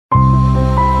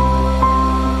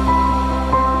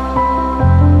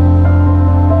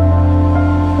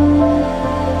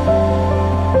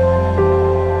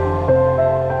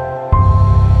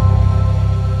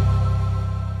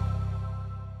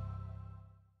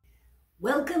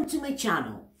Welcome to my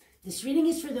channel. This reading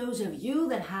is for those of you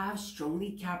that have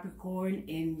strongly Capricorn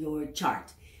in your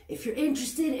chart. If you're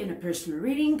interested in a personal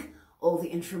reading, all the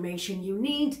information you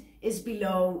need is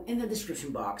below in the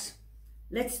description box.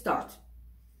 Let's start.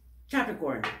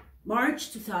 Capricorn,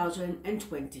 March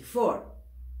 2024.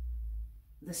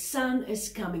 The sun is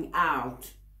coming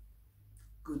out.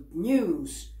 Good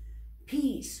news,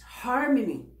 peace,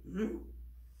 harmony,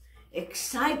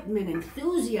 excitement,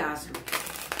 enthusiasm.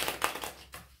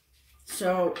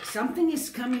 So something is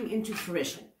coming into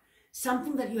fruition.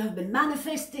 Something that you have been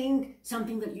manifesting,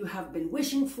 something that you have been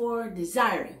wishing for,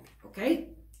 desiring. Okay?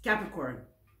 Capricorn.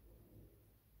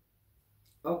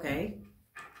 Okay.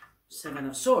 Seven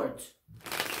of Swords.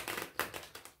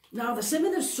 Now, the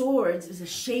Seven of Swords is a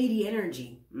shady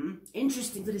energy.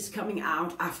 Interesting that it's coming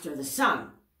out after the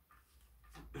sun.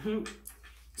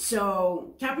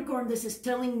 So, Capricorn, this is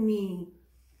telling me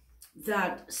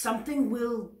that something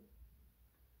will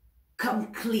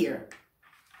come clear,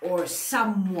 or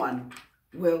someone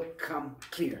will come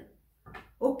clear.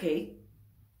 Okay.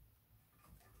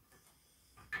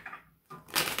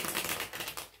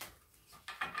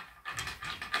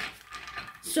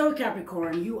 So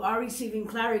Capricorn, you are receiving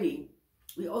clarity.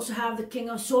 We also have the King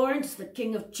of Swords, the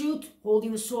King of Truth,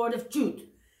 holding the Sword of Truth.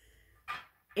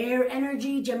 Air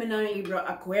energy, Gemini, Libra,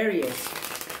 Aquarius.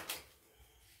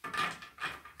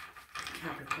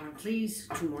 Capricorn, please.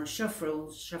 Two more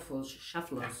shuffles.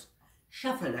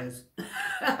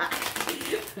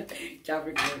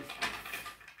 Capricorn.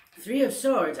 Three of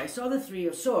Swords. I saw the Three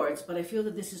of Swords, but I feel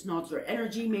that this is not your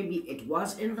energy. Maybe it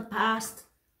was in the past,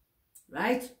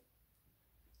 right?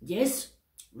 Yes,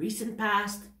 recent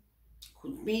past.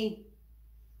 Could be.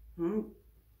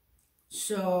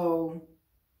 So,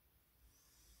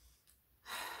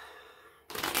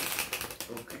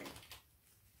 okay.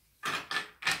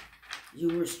 You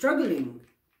were struggling,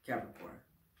 Capricorn.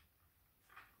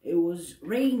 It was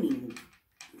raining,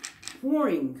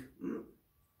 pouring.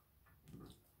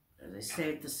 As I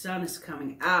said, the sun is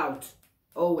coming out.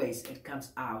 Always it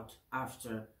comes out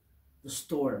after the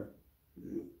storm.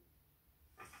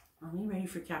 Are we ready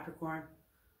for Capricorn?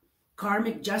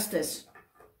 Karmic justice.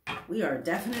 We are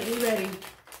definitely ready.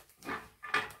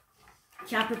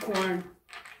 Capricorn.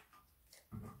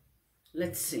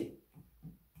 Let's see.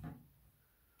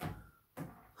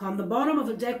 On the bottom of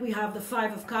the deck, we have the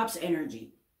Five of Cups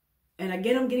energy. And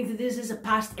again, I'm getting to this as a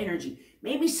past energy.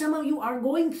 Maybe some of you are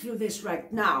going through this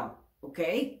right now,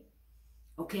 okay?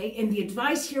 Okay, and the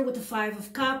advice here with the Five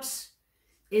of Cups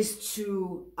is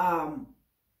to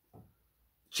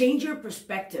change your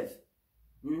perspective.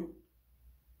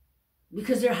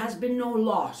 Because there has been no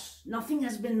loss. Nothing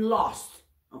has been lost,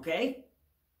 okay?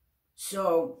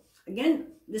 So,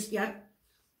 again, this,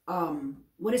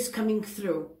 what is coming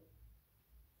through?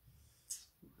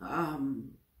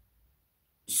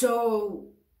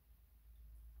 So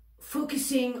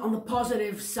focusing on the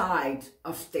positive side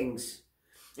of things,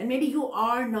 and maybe you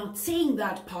are not seeing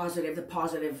that positive, the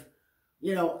positive,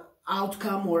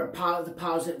 outcome, or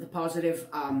the positive,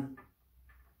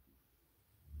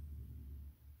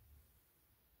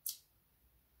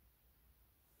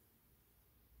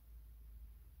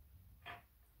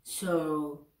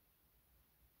 so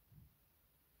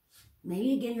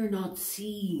maybe again you're not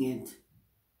seeing it.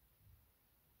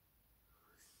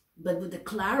 But with the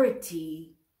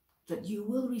clarity that you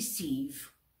will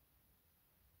receive,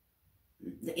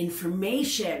 the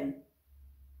information,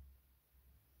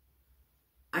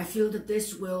 I feel that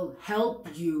this will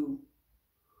help you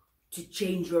to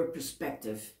change your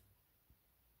perspective.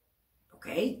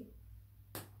 Okay?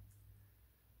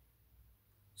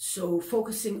 So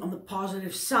focusing on the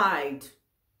positive side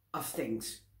of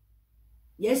things.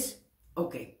 Yes?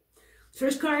 Okay.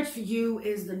 First card for you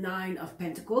is the Nine of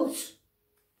Pentacles.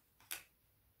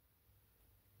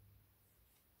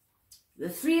 The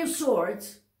Three of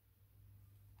Swords,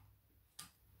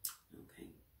 okay.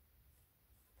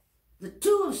 The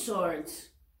Two of Swords,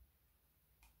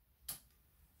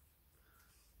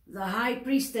 the High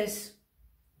Priestess,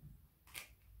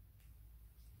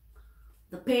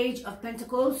 the Page of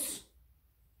Pentacles,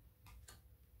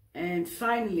 and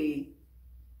finally,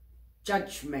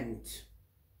 Judgment.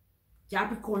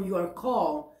 Capricorn, you are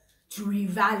called to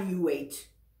reevaluate,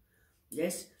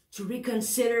 yes, to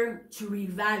reconsider, to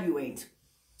reevaluate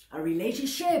a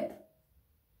relationship,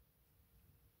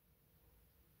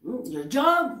 your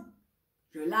job,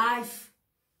 your life,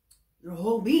 your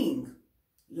whole being,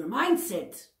 your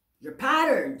mindset, your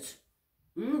patterns.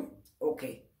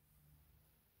 Okay.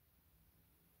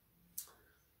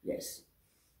 Yes.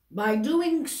 By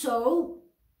doing so,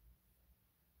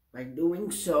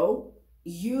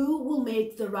 you will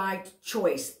make the right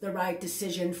choice, the right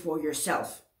decision for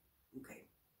yourself. Okay.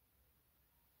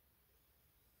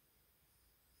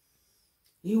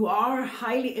 You are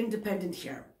highly independent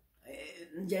here.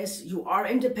 Yes, you are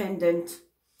independent.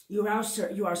 You are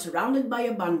surrounded by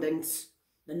abundance.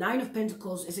 The Nine of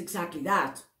Pentacles is exactly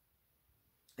that.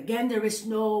 Again, there is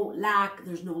no lack.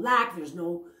 There's no lack. There's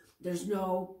no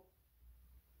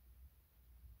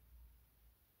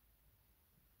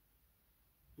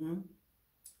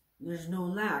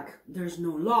lack. There's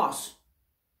no loss.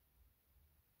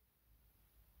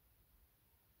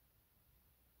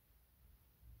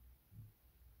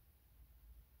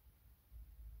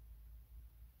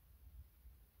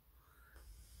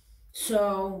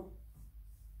 So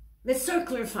let's start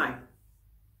clarifying.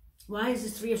 Why is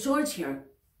this Three of Swords here?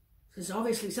 Because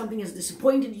obviously something has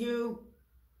disappointed you.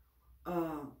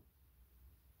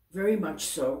 Very much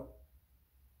so.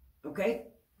 Okay?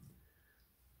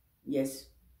 Yes.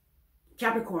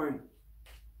 Capricorn.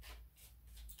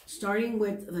 Starting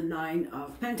with the Nine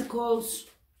of Pentacles.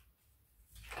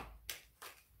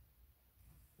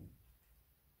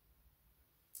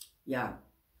 Yeah.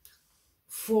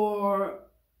 For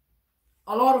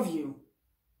a lot of you,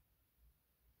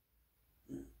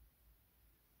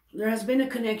 there has been a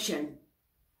connection,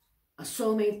 a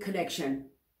soulmate connection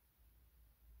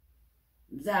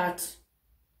that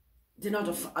did not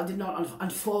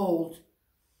unfold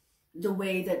the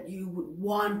way that you would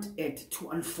want it to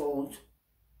unfold.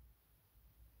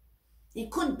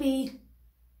 It could be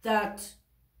that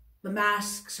the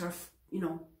masks are,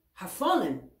 have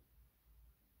fallen.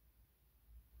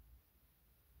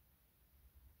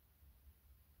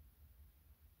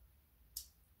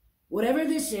 Whatever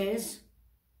this is,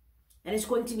 and it's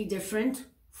going to be different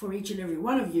for each and every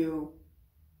one of you,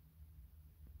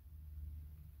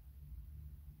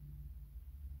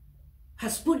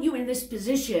 has put you in this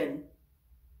position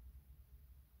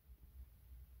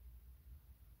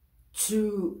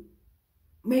to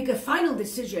make a final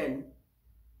decision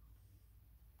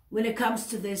when it comes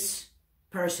to this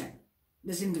person,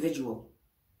 this individual.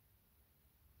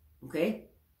 Okay?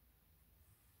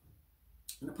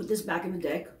 I'm going to put this back in the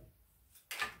deck.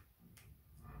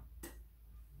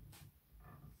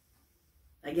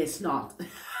 I guess not.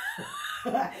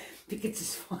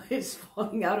 Because it's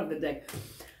falling out of the deck.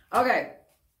 Okay.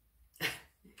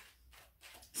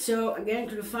 So again,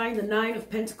 to find the Nine of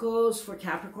Pentacles for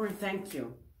Capricorn, thank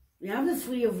you. We have the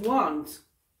Three of Wands.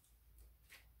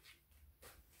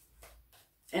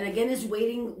 And again, it's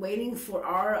waiting for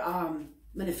our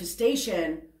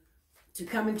manifestation to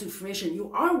come into fruition.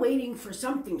 You are waiting for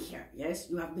something here. Yes,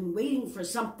 you have been waiting for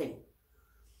something.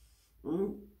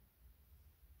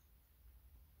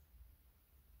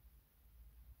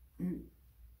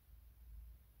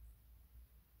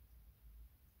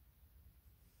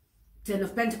 Ten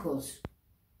of Pentacles.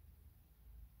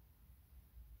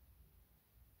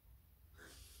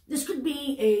 This could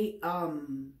be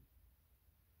an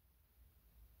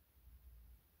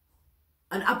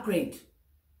upgrade.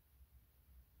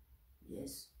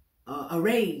 Yes. A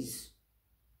raise.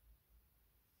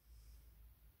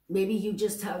 Maybe you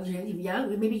just have,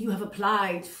 maybe you have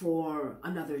applied for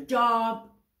another job,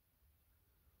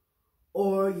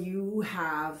 or you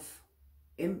have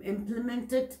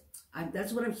implemented,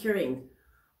 that's what I'm hearing.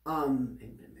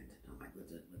 Implemented, oh my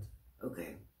goodness,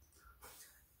 okay.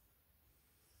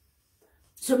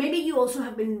 So maybe you also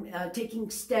have been taking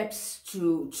steps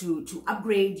to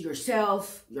upgrade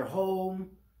yourself, your home,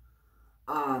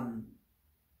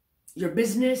 your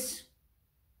business.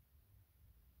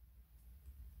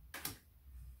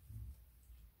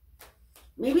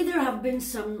 Maybe there have been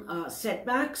some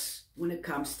setbacks when it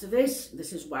comes to this.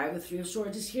 This is why the Three of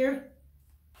Swords is here.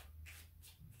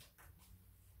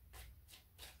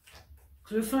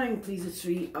 Clarifying, please, the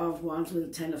Three of Wands with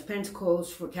the Ten of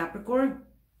Pentacles for Capricorn.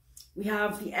 We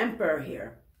have the Emperor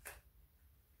here.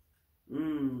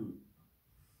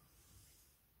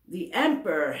 The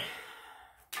Emperor.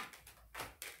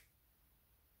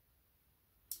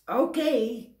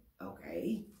 Okay.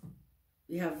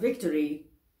 We have victory.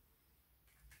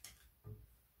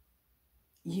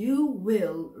 You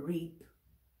will reap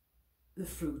the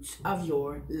fruits of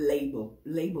your labor.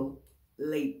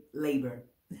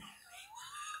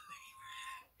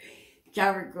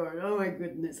 Capricorn, oh my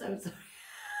goodness, I'm sorry.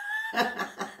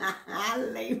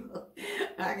 Label.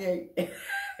 Okay.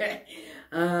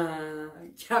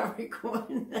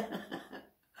 Capricorn.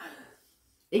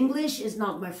 English is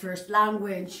not my first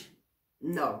language.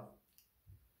 No.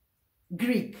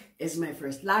 Greek is my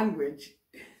first language.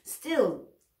 Still,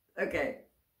 okay.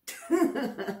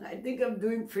 I think I'm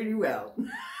doing pretty well.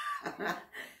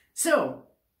 So,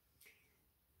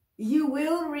 you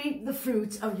will reap the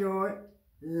fruits of your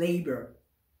labor.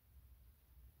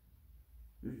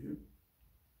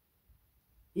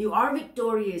 You are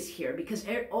victorious here because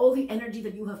all the energy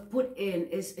that you have put in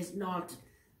is not,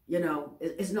 you know,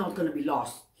 is not going to be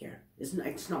lost here.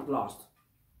 It's not lost.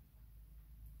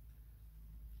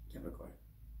 Capricorn.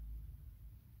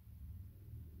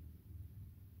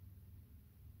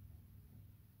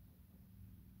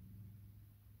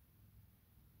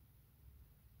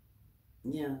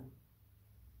 Yeah.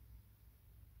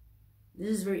 This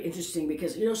is very interesting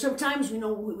because, you know, sometimes, you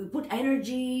know, we put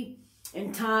energy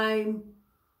and time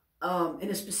in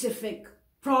a specific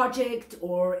project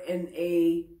or in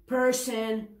a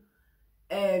person,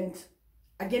 and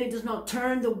again, it does not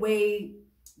turn the way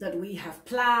that we have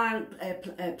planned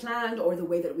or the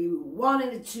way that we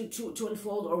wanted it to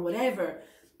unfold or whatever,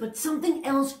 but something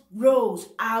else rose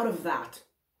out of that.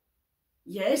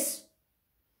 Yes?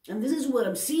 And this is what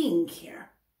I'm seeing here.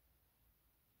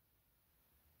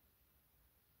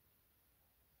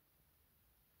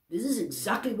 This is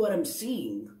exactly what I'm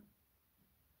seeing.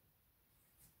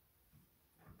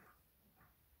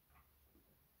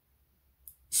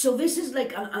 So this is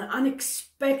like an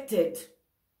unexpected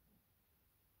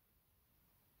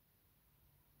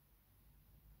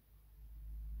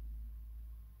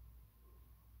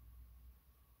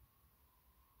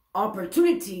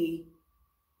opportunity,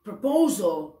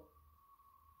 proposal,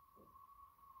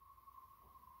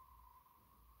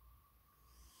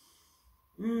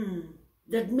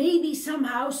 that maybe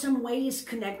somehow, some way is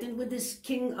connected with this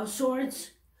King of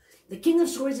Swords. The King of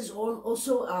Swords is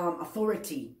also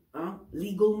authority,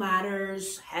 legal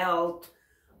matters, health,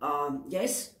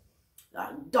 yes,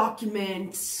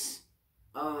 documents.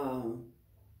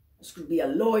 This could be a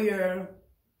lawyer.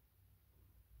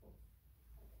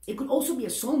 It could also be a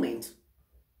soulmate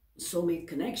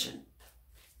connection.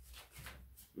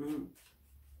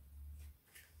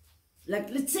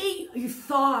 Like, let's say you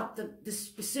thought that this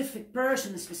specific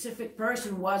person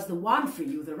was the one for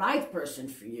you, the right person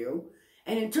for you,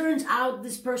 and it turns out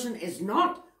this person is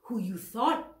not who you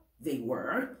thought they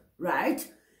were, right?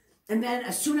 And then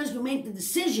as soon as you make the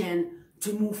decision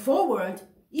to move forward,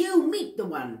 you meet the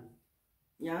one.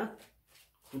 Yeah?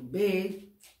 Could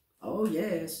be. Oh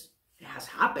yes, it has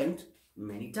happened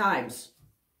many times.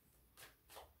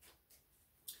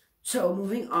 So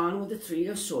moving on with the Three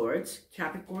of Swords,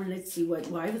 Capricorn, let's see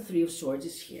why the Three of Swords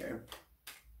is here.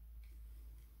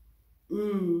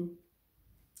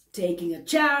 Taking a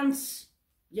chance,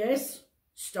 yes,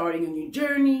 starting a new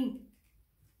journey.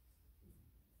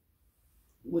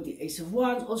 With the Ace of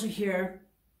Wands also here.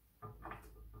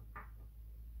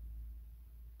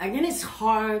 Again, it's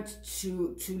hard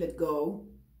to let go.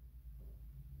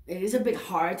 It is a bit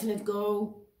hard to let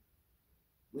go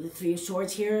with the Three of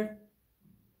Swords here.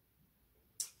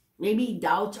 Maybe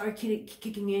doubts are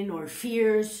kicking in or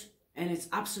fears, and it's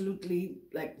absolutely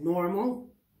like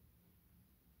normal.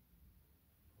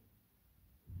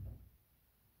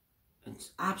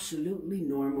 It's absolutely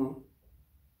normal.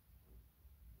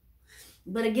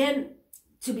 But again,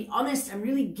 to be honest, I'm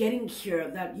really getting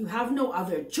here that you have no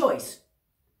other choice.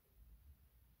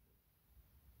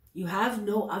 You have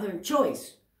no other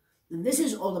choice. And this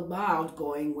is all about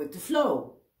going with the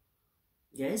flow.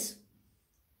 Yes?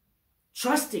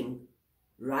 Trusting,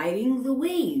 riding the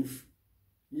wave,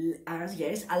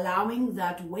 yes, allowing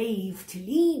that wave to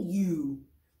lead you,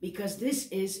 because this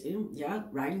is, yeah,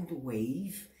 riding the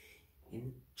wave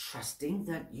and trusting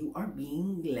that you are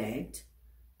being led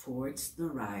towards the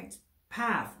right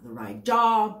path, the right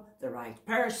job, the right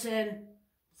person,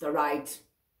 the right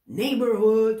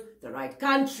neighborhood, the right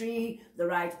country, the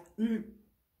right,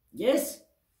 yes.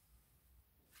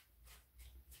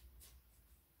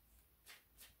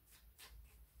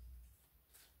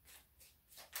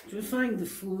 Do you find the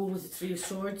Fool with the Three of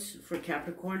Swords for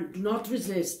Capricorn? Do not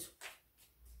resist.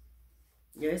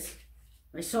 Yes,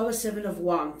 I saw the Seven of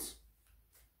Wands.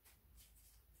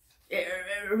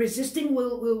 Resisting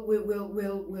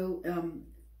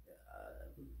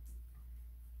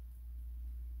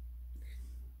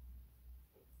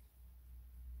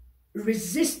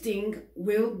resisting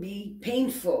will be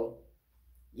painful.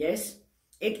 Yes,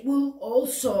 it will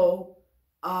also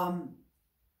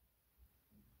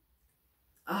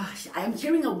I'm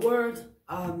hearing a word,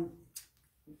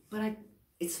 but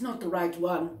it's not the right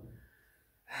one.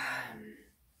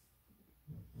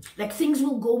 Like things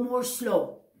will go more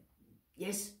slow.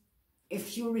 Yes,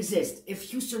 if you resist,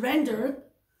 if you surrender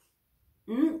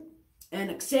and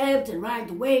accept and ride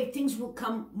the wave, things will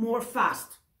come more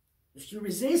fast. If you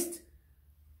resist,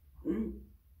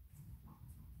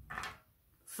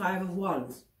 Five of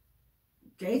Wands.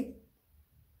 Okay.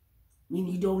 mean,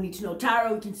 you don't need to know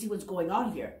tarot. You can see what's going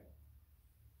on here.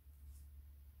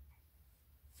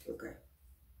 Okay.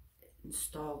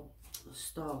 Stall.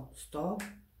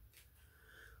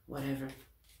 Whatever.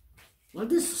 What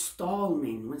does stall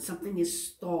mean? When something is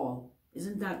stall,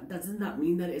 doesn't that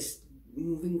mean that it's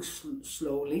moving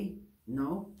slowly?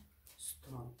 No?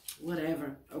 Stall.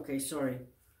 Whatever. Okay, sorry.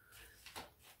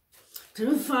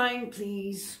 To find,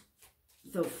 please,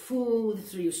 the Fool, the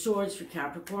Three of Swords for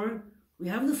Capricorn. We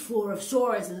have the Four of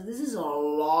Swords, and this is a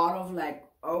lot of like,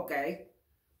 okay,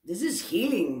 this is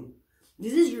healing.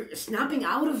 This is you're snapping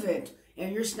out of it,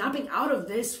 and you're snapping out of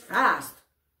this fast,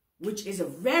 which is a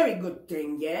very good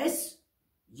thing, yes?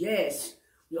 Yes.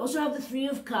 We also have the Three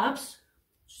of Cups,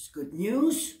 which is good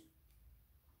news.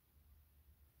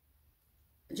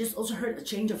 I just also heard a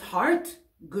change of heart,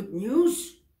 good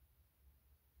news.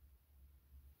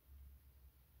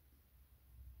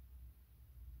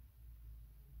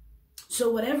 So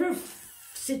whatever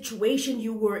situation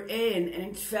you were in and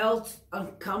it felt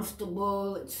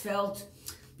uncomfortable, it felt,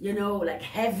 you know, like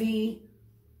heavy,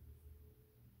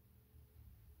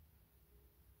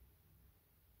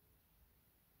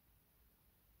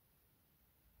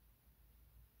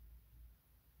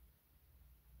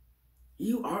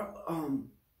 you are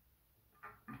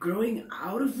growing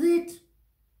out of it.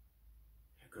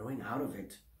 You're growing out of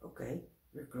it, okay?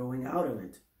 You're growing out of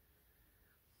it.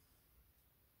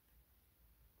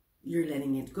 You're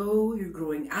letting it go, you're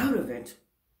growing out of it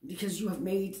because you have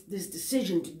made this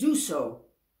decision to do so.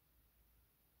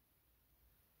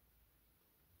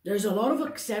 There's a lot of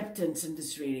acceptance in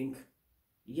this reading.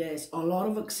 Yes, a lot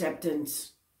of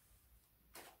acceptance.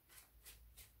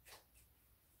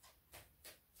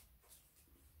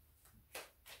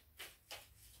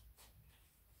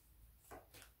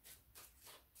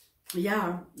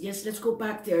 Yeah, yes, let's go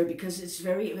back there because it's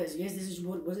very, yes, this is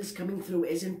what is coming through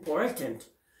is important.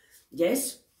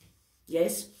 Yes,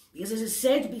 yes, because as I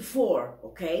said before,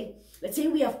 okay, let's say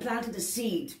we have planted a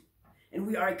seed and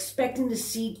we are expecting the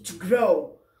seed to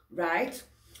grow, right?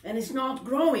 And it's not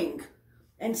growing.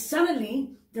 And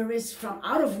suddenly there is from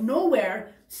out of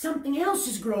nowhere, something else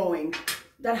is growing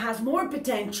that has more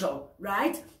potential,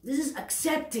 right? This is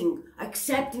accepting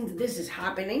that this is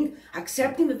happening,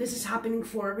 accepting that this is happening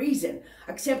for a reason,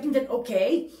 accepting that,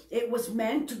 okay, it was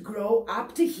meant to grow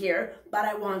up to here, but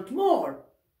I want more.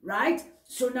 Right?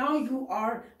 So now you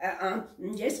are,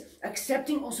 yes,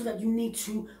 accepting also that you need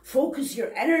to focus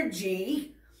your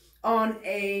energy on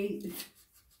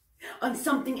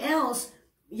something else,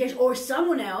 yes, or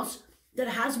someone else that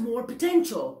has more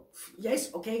potential.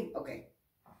 Yes, okay, okay.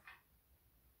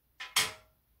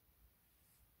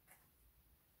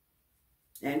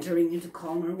 Entering into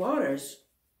calmer waters.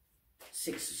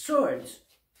 Six of Swords.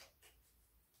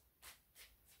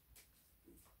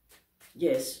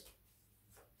 Yes.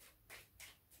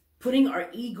 Putting our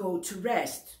ego to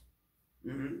rest.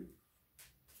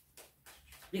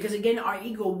 Because again, our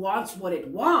ego wants what it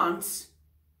wants,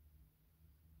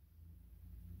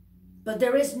 but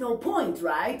there is no point,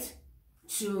 right?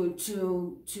 To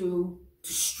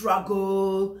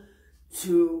struggle,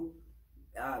 to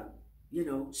you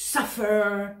know,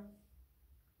 suffer.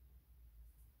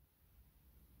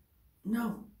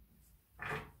 No.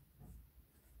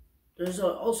 There's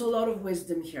also a lot of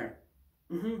wisdom here.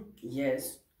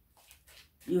 Yes.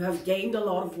 You have gained a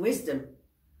lot of wisdom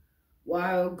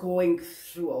while going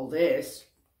through all this.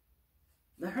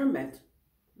 The Hermit.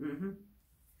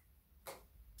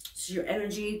 So your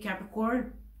energy,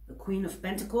 Capricorn, the Queen of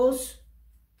Pentacles.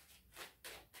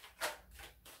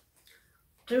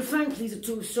 Clarifying, please, the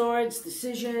Two of Swords,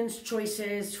 decisions,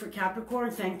 choices for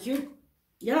Capricorn. Thank you.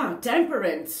 Yeah,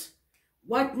 Temperance.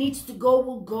 What needs to go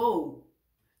will go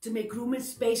to make room and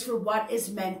space for what is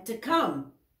meant to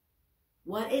come.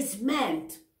 What is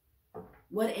meant,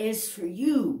 what is for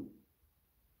you.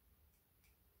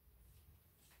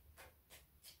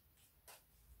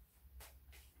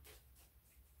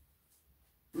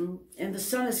 And the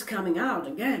sun is coming out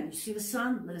again. You see the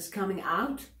sun that is coming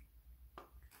out?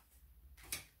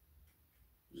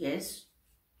 Yes.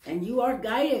 And you are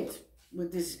guided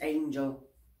with this angel.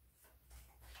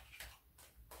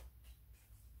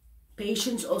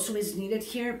 Patience also is needed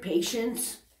here.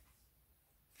 Patience.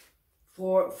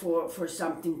 For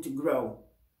something to grow.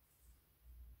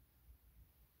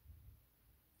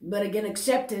 But again,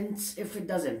 acceptance if it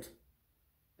doesn't.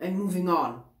 And moving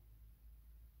on.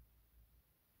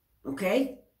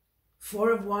 Okay?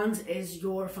 Four of Wands is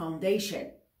your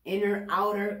foundation. Inner,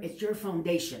 outer, it's your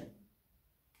foundation.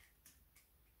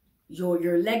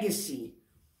 Your legacy.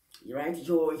 Right?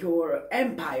 Your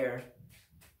empire.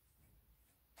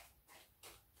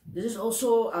 This is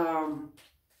also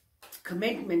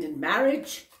commitment in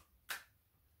marriage,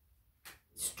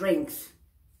 strength.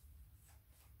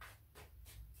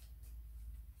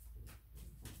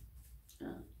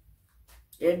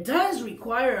 It does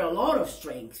require a lot of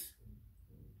strength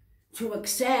to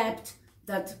accept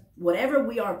that whatever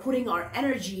we are putting our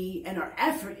energy and our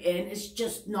effort in is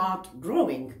just not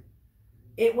growing.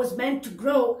 It was meant to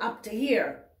grow up to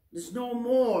here. There's no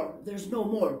more. There's no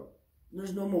more.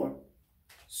 There's no more.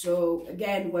 So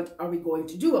again, what are we going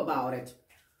to do about it?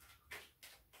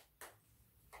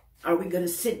 Are we going to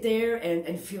sit there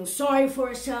and feel sorry for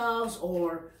ourselves,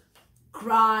 or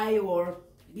cry, or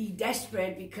be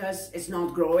desperate because it's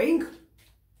not growing?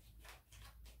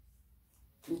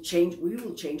 We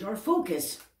will change our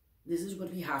focus. This is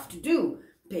what we have to do.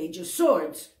 Page of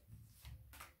Swords.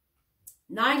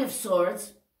 Knight of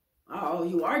Swords. Oh,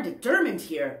 you are determined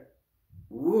here.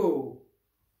 Whoa.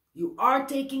 You are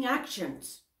taking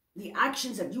actions. The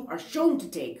actions that you are shown to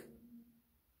take.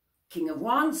 King of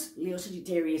Wands, Leo,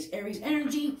 Sagittarius, Aries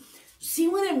energy. See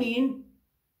what I mean?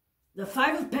 The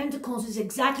Five of Pentacles is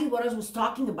exactly what I was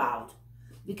talking about.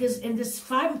 Because in this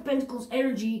Five of Pentacles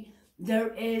energy,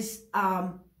 there is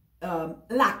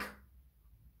lack.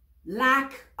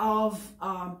 Lack of,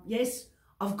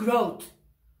 of growth.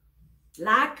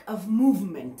 Lack of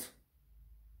movement.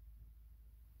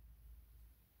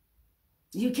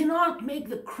 You cannot make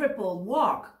the cripple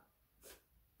walk.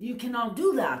 You cannot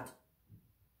do that.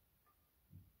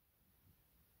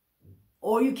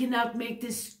 Or you cannot make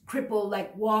this cripple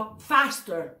like walk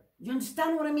faster. You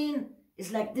understand what I mean?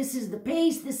 It's like, this is the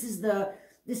pace,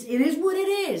 it is what it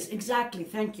is. Exactly,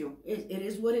 thank you. It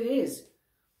is what it is.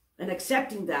 And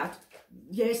accepting that,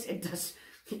 yes, it does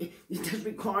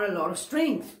require a lot of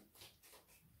strength.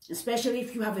 Especially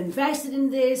if you have invested in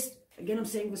this. Again, I'm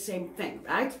saying the same thing,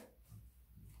 right?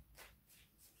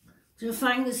 So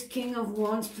find this King of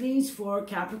Wands, please, for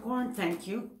Capricorn. Thank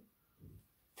you.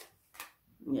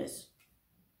 Yes.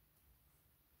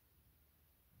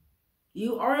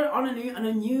 You are on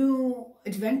a new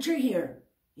adventure here.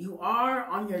 You are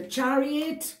on your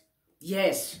chariot.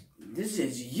 Yes, this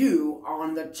is you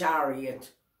on the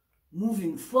chariot.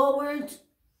 Moving forward.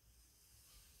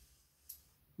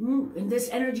 In this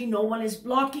energy, no one is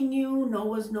blocking you. No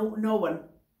one.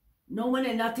 No one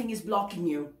and nothing is blocking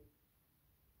you.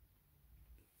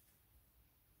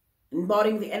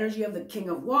 Embodying the energy of the King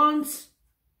of Wands.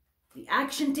 The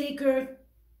action taker.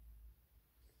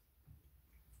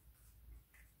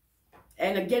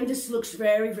 And again, this looks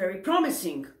very, very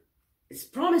promising. It's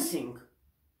promising.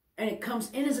 And it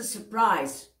comes in as a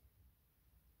surprise.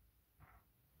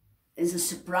 As a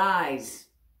surprise.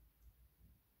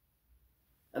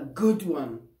 A good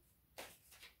one.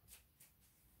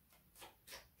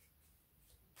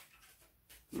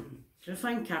 Should I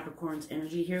find Capricorn's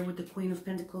energy here with the Queen of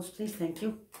Pentacles, please? Thank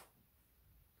you.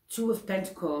 Two of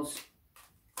Pentacles.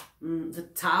 The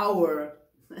Tower.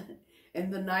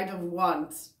 And the Knight of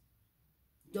Wands.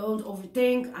 Don't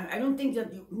overthink. I don't think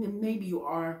that maybe you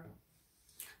are.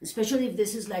 Especially if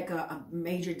this is like a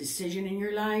major decision in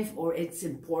your life, or it's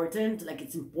important, like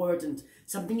it's important.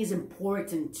 Something is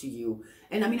important to you.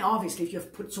 And I mean, obviously, if you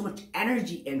have put so much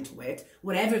energy into it,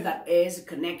 whatever that is, a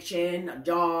connection, a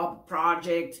job,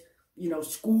 project, you know,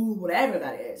 school, whatever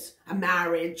that is, a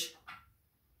marriage.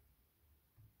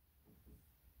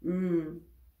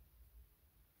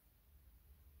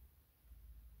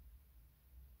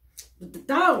 But the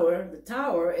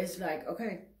tower is like,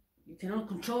 okay, you cannot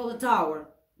control the tower.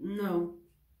 No.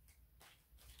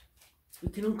 You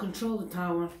cannot control the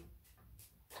tower.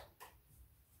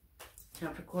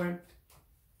 Capricorn.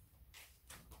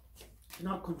 You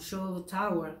cannot control the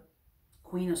tower.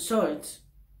 Queen of Swords.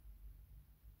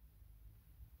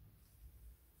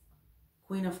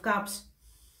 Queen of Cups.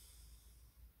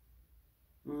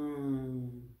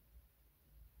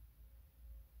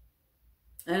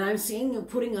 And I'm seeing you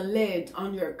putting a lid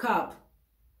on your cup.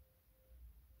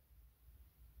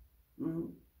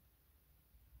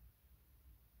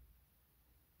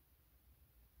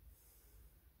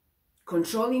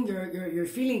 Controlling your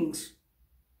feelings.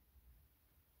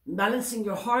 Balancing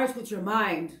your heart with your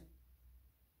mind.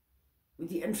 With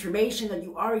the information that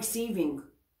you are receiving.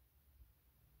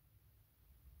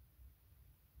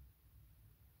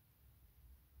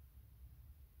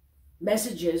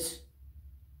 Messages.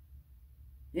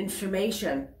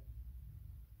 Information,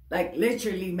 like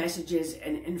literally messages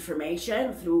and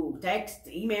information through text,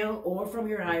 email, or from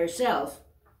your higher self.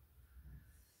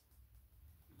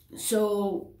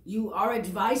 So you are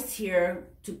advised here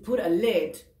to put a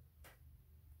lid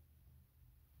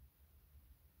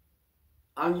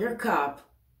on your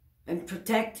cup and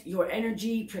protect your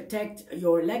energy, protect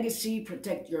your legacy,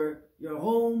 protect your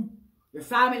home, your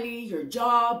family, your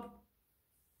job.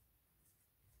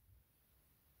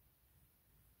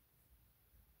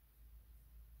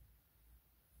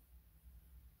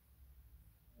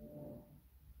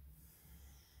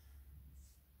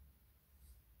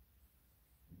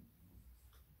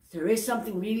 There is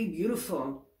something really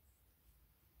beautiful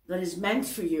that is meant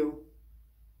for you,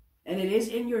 and it is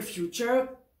in your future.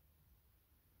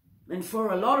 And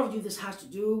for a lot of you, this has to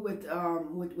do with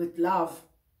love.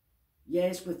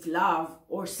 Yes, with love,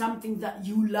 or something that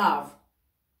you love.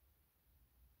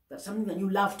 That's something that you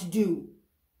love to do.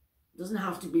 It doesn't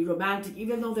have to be romantic,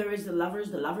 even though there is the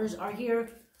lovers. The lovers are here.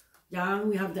 Down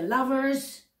we have the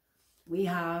lovers. We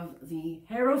have the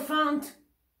Hierophant.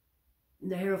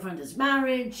 The Hierophant is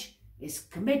marriage, is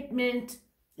commitment,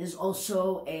 is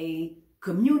also a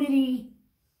community,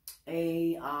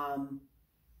 yes,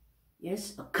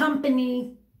 a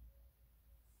company.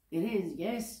 It is,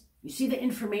 yes. You see the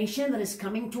information that is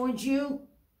coming towards you.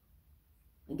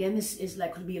 Again, this is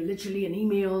like could be literally an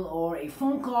email or a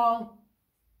phone call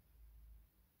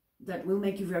that will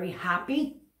make you very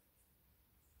happy.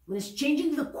 When it's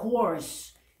changing the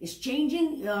course, it's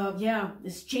changing,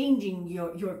 it's changing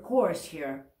your course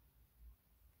here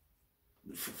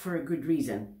for a good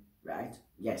reason, right?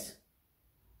 Yes.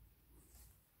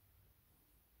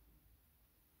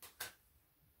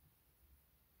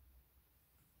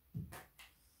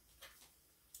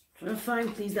 Trying to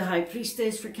find, please, the High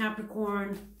Priestess for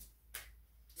Capricorn.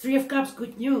 Three of Cups,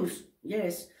 good news.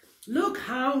 Yes. Look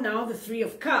how now the Three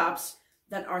of Cups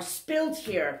that are spilled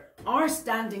here are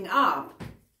standing up.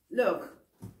 Look.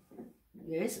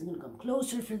 Yes, I'm going to come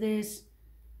closer for this.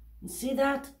 You see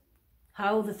that?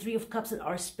 How the Three of Cups that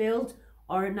are spilled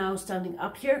are now standing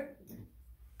up here.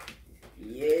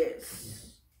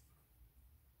 Yes.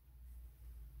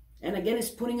 And again, it's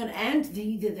putting an end.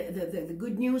 The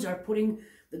good news are putting,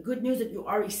 the good news that you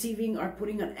are receiving are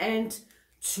putting an end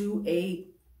to a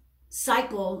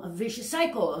cycle, a vicious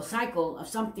cycle, a cycle of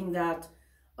something that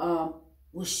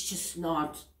was just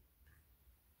not,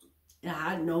 it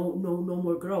had no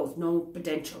more growth, no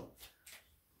potential.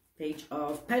 Page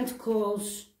of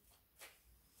Pentacles,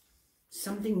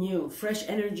 something new, fresh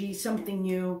energy, something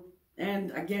new.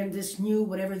 And again, this new,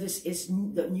 whatever this is,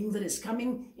 the new that is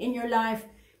coming in your life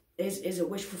is a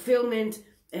wish fulfillment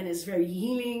and is very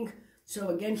healing. So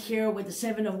again, here with the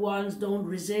Seven of Wands, don't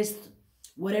resist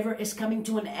whatever is coming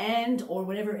to an end or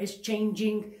whatever is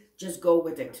changing. Just go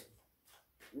with it.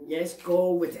 Yes,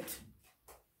 go with it.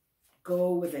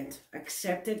 Go with it.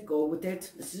 Accept it. Go with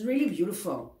it. This is really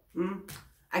beautiful.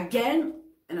 Again,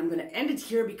 and I'm going to end it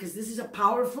here because this is a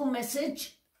powerful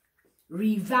message.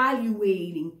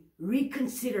 Reevaluating,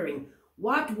 reconsidering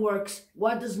what works,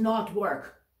 what does not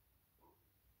work.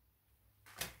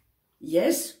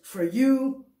 Yes, for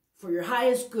you, for your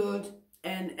highest good,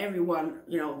 and everyone,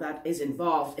 you know, that is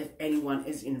involved, if anyone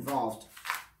is involved.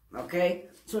 Okay,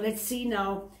 so let's see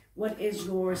now, what is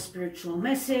your spiritual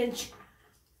message?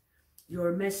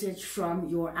 Your message from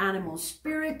your animal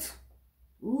spirit.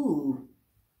 Ooh,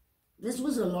 this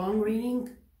was a long reading.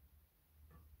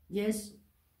 Yes.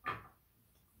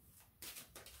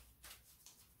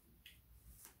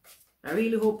 I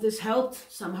really hope this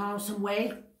helped somehow, some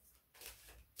way.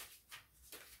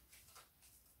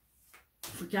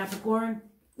 For Capricorn.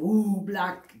 Ooh,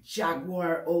 Black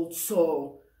Jaguar, Old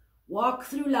Soul. Walk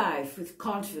through life with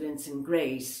confidence and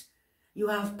grace. You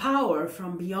have power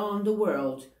from beyond the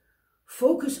world.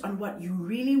 Focus on what you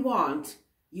really want.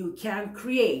 You can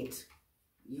create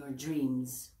your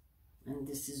dreams. And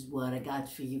this is what I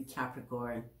got for you,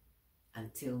 Capricorn.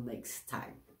 Until next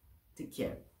time. Take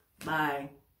care. Bye.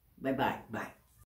 Bye-bye. Bye.